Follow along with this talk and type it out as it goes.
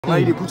Now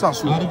you put on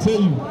shoe. I'll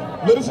tell you.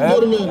 Ladies and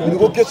gentlemen. You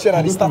go catch share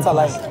at the starter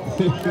line.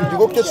 You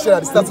go catch share at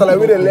the starter line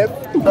with the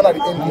left and at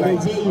the end line.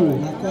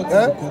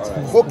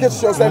 Go catch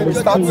share at the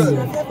start.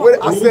 Where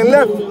as the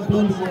left,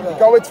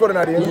 can't wait for them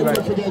at the end line.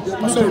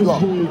 That's what you do.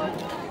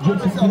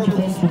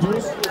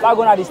 We're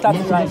going at the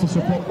starting line. Go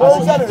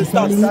inside the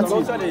start.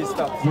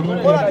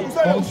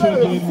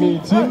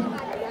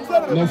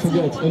 Don't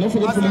forget. And don't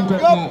forget to link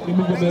up now.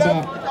 Remove the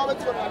medal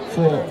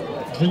for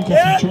drink of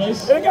your choice.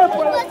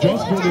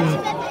 Just go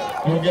there.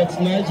 You'll get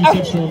nice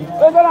reception.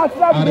 And I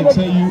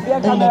tell you,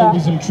 under the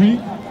wisdom tree,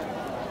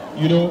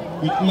 you know,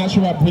 with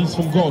natural praise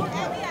from God.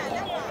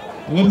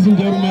 Ladies and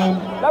gentlemen,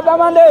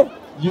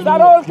 you know,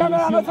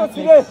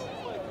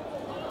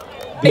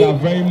 they are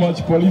very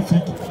much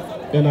prolific,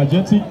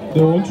 energetic.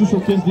 They want to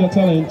showcase their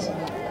talent.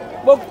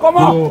 You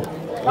know,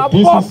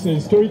 this is a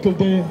historical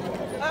day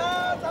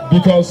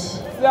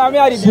because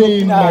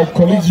seeing my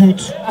college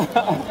youth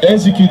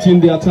executing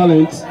their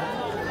talent,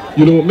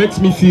 you know, makes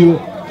me feel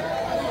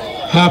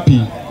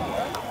happy,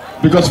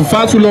 because for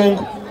far too long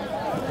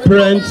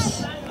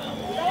parents,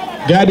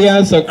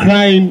 guardians are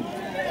crying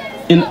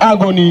in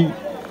agony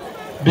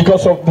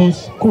because of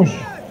this push.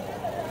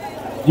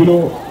 You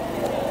know,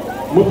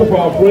 most of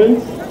our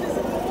friends,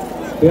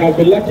 they have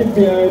been lacking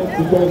behind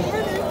because,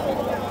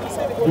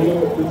 you know,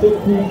 they take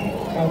this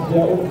as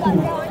their own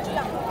team.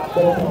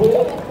 But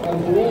today, as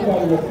the way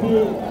that we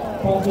feel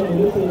passing the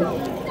message,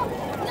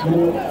 you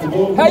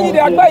know, hey, you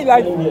are quite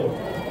like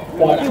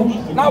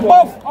now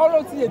above, all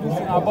of you do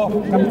above,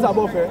 capital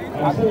above,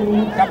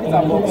 capital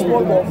above,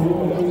 small above.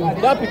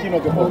 They are picking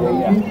up the ball.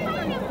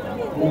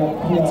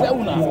 It's a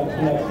una.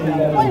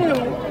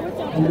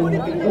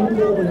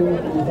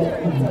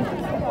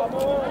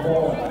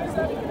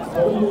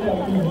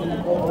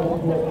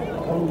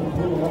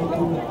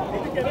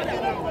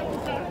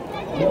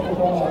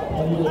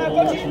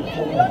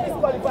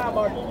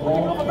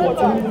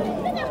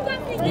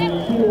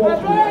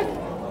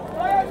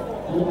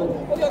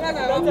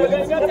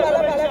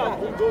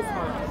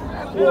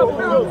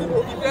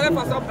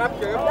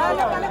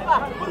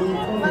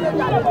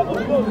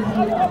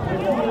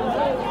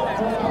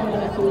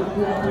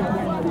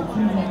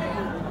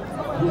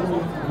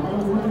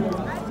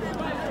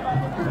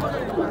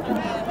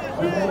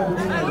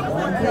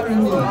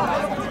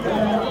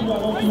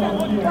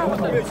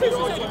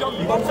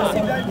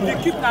 They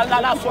keep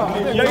la soir.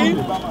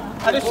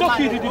 Elle est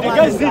choquée, des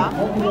gars zim.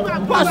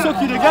 Pas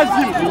choquée, des gars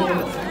zim.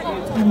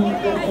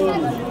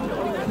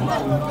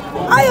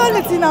 Aïe, on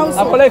est là aussi.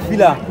 Après les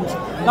filles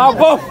now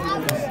both.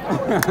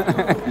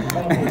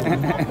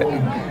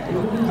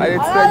 Les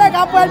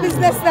gars pour le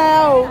business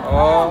now.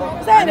 Oh.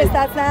 C'est le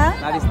start là.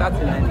 Now the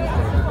starting line.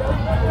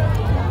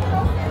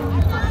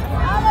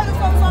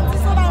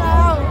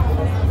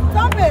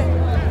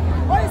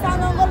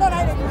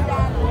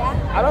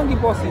 I don't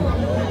keep bossing.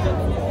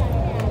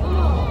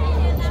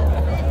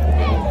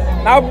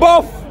 Now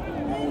both.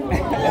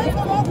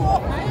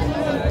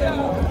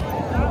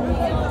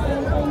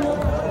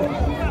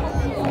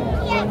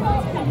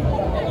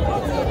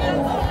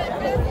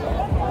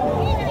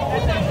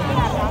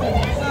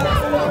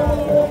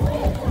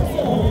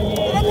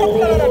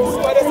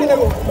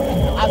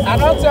 I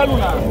don't tell you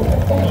now.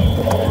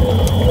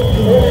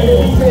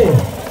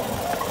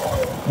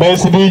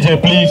 Boss DJ,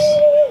 please.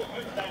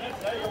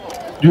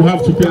 You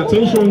have to pay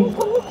attention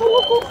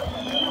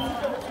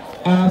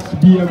as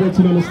we are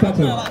waiting on the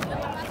starter.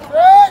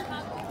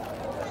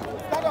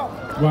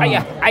 Wow.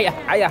 Aya.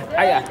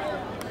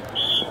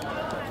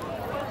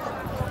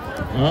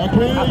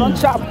 Okay. I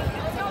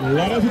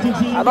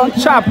don't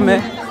chop,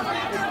 man.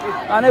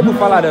 I never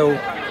follow though.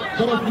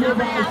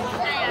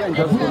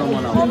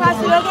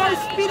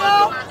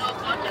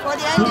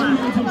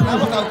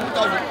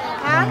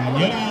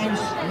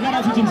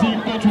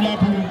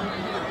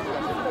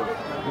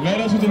 Let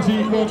us go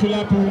to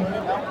Lapu.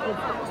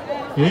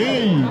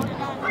 Hey!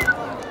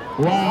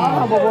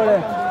 Wow!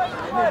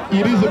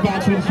 It is a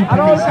battle of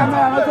supremacy.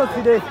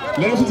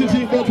 Let us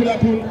go to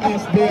Lapu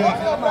as they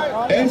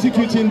are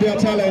executing their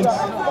talents.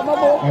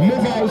 A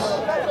move house,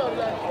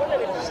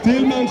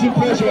 still mounting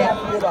pressure,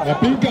 a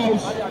big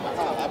house.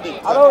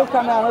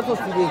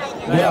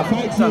 They are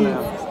fighting.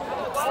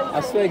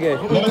 I swear, guys.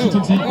 Let us go to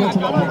Lapu.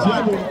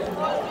 Thiago,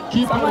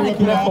 keep on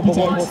working our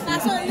appetites.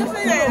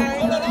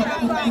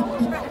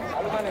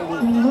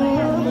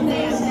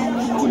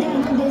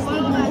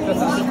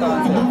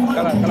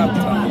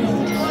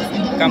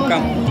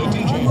 Come.